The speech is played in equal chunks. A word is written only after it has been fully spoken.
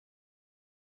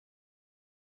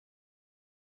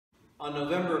On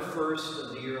November 1st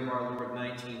of the year of our Lord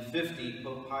 1950,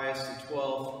 Pope Pius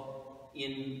XII,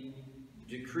 in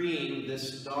decreeing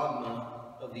this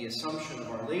dogma of the Assumption of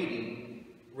Our Lady,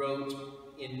 wrote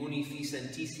in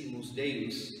Munificentissimus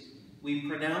Deus, "We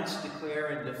pronounce, declare,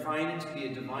 and define it to be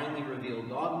a divinely revealed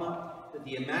dogma that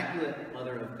the Immaculate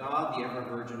Mother of God, the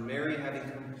Ever-Virgin Mary, having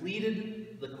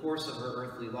completed the course of her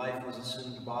earthly life, was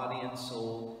assumed body and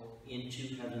soul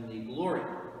into heavenly glory."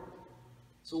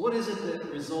 So what is it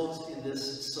that results in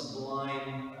this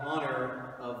sublime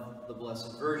honor of the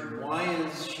Blessed Virgin? Why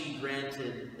is she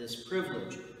granted this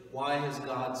privilege? Why has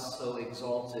God so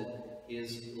exalted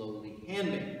his lowly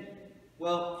handmaid?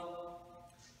 Well,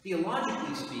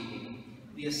 theologically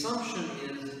speaking, the Assumption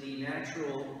is the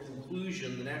natural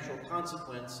conclusion, the natural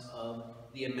consequence of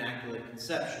the Immaculate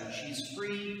Conception. She's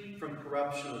free from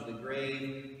corruption of the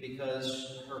grave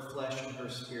because her flesh and her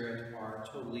spirit are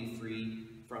totally free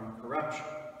from corruption.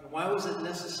 And why was it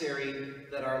necessary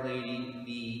that Our Lady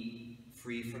be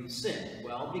free from sin?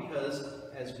 Well, because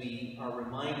as we are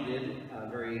reminded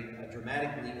very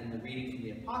dramatically in the reading from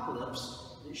the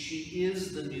Apocalypse, that she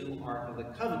is the new Ark of the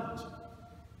Covenant.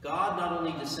 God not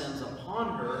only descends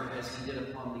upon her as he did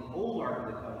upon the old Ark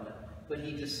of the Covenant, but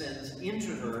he descends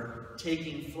into her,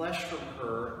 taking flesh from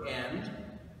her and,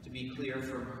 to be clear,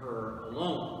 from her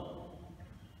alone.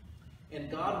 And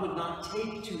God would not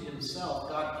take to himself,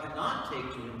 God cannot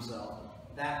take to himself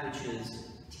that which is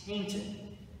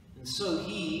tainted. And so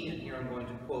he, and here I'm going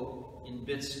to quote in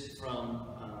bits from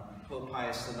Pope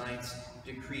Pius IX's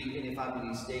decree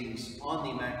Ineffabilis Deus on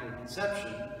the Immaculate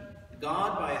Conception,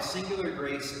 God, by a singular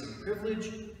grace and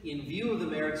privilege, in view of the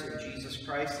merits of Jesus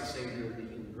Christ, the Savior of the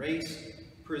human race,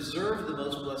 preserved the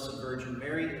Most Blessed Virgin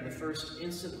Mary in the first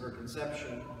instant of her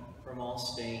conception from all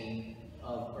stain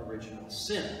of original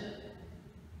sin.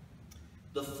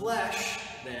 The flesh,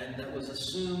 then, that was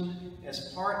assumed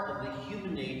as part of the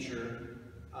human nature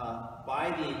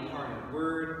by the incarnate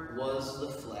Word was the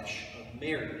flesh of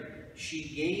Mary.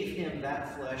 She gave him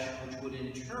that flesh which would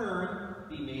in turn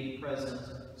be made present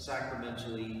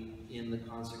sacramentally in the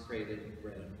consecrated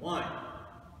bread and wine.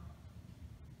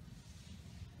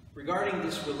 Regarding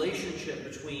this relationship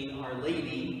between Our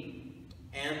Lady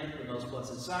and the Most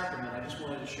Blessed Sacrament, I just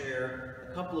wanted to share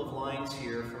a couple of lines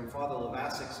here from Father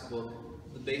Lavassik's book,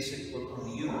 the basic book on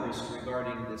the Eucharist,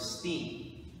 regarding this theme.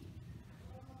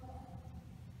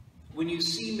 When you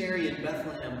see Mary in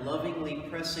Bethlehem lovingly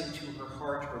pressing to her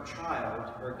heart her child,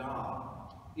 her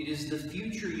God, it is the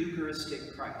future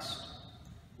Eucharistic Christ.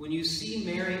 When you see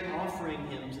Mary offering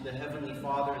him to the Heavenly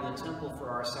Father in the temple for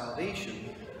our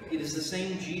salvation, it is the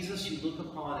same Jesus you look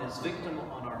upon as victim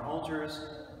on our altars,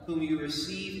 whom you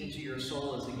receive into your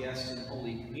soul as a guest in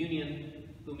Holy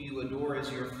Communion, whom you adore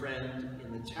as your friend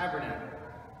in the tabernacle.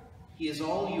 He is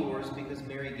all yours because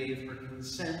Mary gave her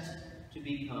consent to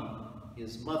become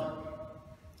his mother.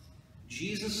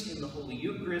 Jesus in the Holy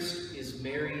Eucharist is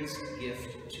Mary's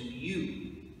gift to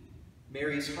you.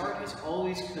 Mary's heart is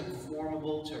always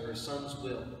conformable to her Son's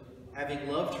will, having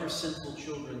loved her sinful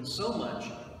children so much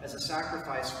as a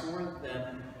sacrifice for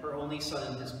them, her only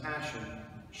Son in his passion.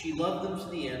 She loved them to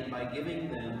the end by giving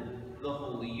them the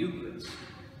Holy Eucharist.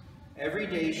 Every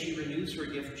day she renews her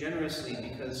gift generously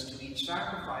because to each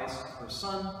sacrifice of her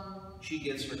Son, she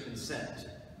gives her consent.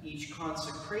 Each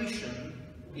consecration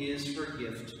is her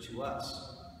gift to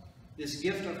us. This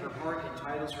gift of her heart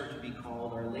entitles her to be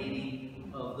called Our Lady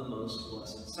of the Most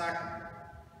Blessed Sacrament.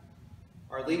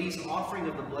 Our Lady's offering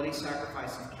of the bloody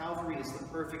sacrifice of Calvary is the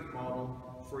perfect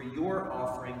model for your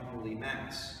offering Holy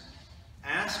Mass.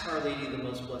 Ask Our Lady of the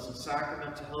Most Blessed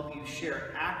Sacrament to help you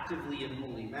share actively in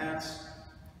Holy Mass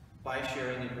by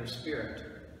sharing in her Spirit.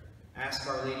 Ask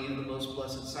Our Lady of the Most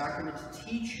Blessed Sacrament to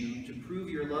teach you to prove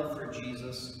your love for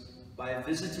Jesus by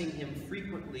visiting him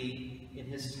frequently in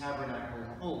his tabernacle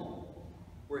home,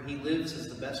 where he lives as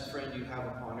the best friend you have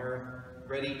upon earth,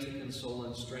 ready to console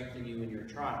and strengthen you in your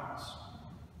trials.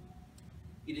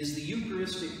 It is the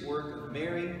Eucharistic work of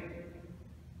Mary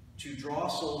to draw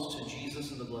souls to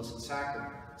Jesus in the Blessed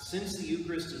Sacrament. Since the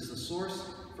Eucharist is the source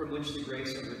from which the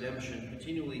grace of redemption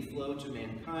continually flow to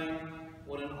mankind,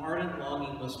 what an ardent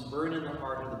longing must burn in the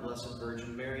heart of the Blessed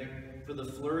Virgin Mary for the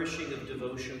flourishing of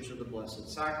devotion to the Blessed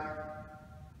Sacrament.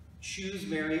 Choose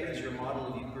Mary as your model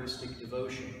of Eucharistic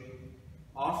devotion.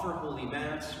 Offer Holy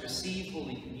Mass, receive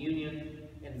Holy Communion,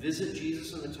 and visit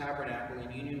Jesus in the tabernacle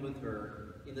in union with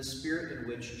her in the spirit in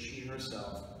which she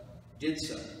herself did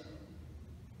so.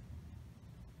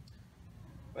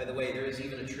 By the way, there is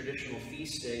even a traditional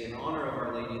feast day in honor of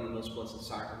Our Lady of the Most Blessed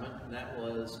Sacrament, and that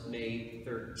was May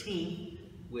 13th,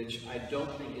 which I don't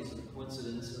think is a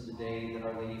coincidence of the day that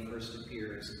Our Lady first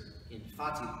appears in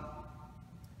Fatima.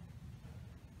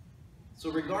 So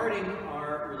regarding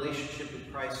our relationship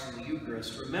with Christ in the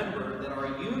Eucharist, remember that our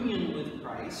union with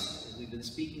Christ, as we've been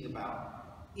speaking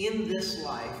about, in this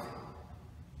life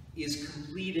is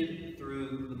completed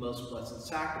through the Most Blessed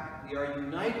Sacrament. We are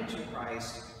united to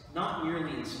Christ, not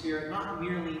merely in spirit, not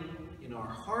merely in our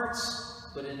hearts,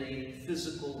 but in a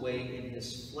physical way in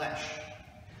his flesh.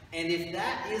 And if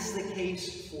that is the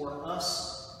case for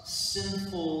us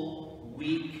sinful,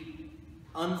 weak,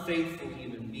 unfaithful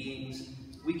human beings,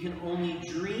 we can only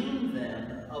dream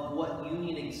then of what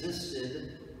union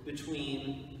existed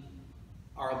between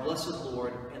our blessed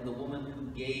Lord and the woman who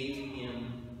gave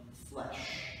him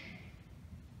flesh.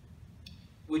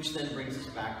 Which then brings us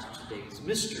back to today's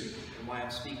mystery, and why I'm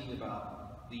speaking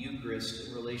about the Eucharist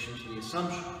in relation to the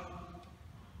Assumption.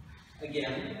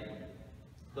 Again,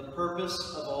 the purpose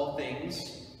of all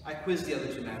things, I quizzed the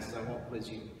other two masses, I won't quiz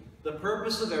you. The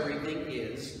purpose of everything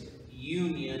is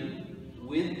union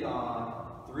with God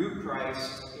through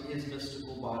Christ in his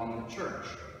mystical body, the Church.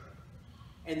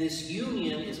 And this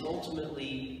union is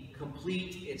ultimately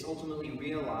complete, it's ultimately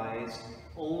realized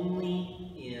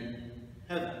only in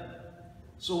heaven.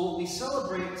 So what we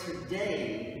celebrate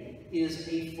today is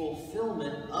a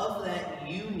fulfillment of that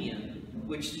union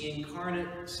which the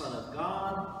incarnate Son of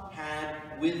God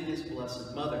had with his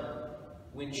Blessed Mother,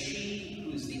 when she,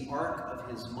 who is the ark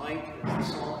of his might,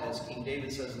 as King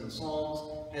David says in the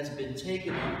Psalms, has been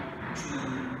taken up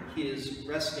to his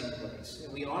resting place.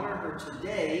 And we honor her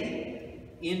today,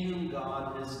 in whom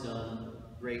God has done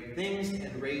great things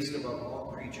and raised above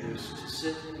all creatures to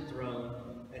sit enthroned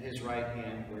at his right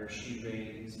hand, where she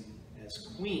reigns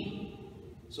as Queen.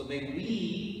 So may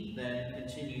we then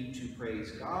continue to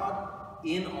praise God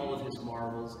in all of his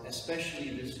marvels, especially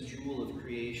this jewel of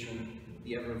creation,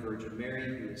 the ever Virgin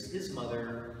Mary, who is his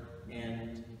mother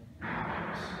and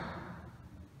ours.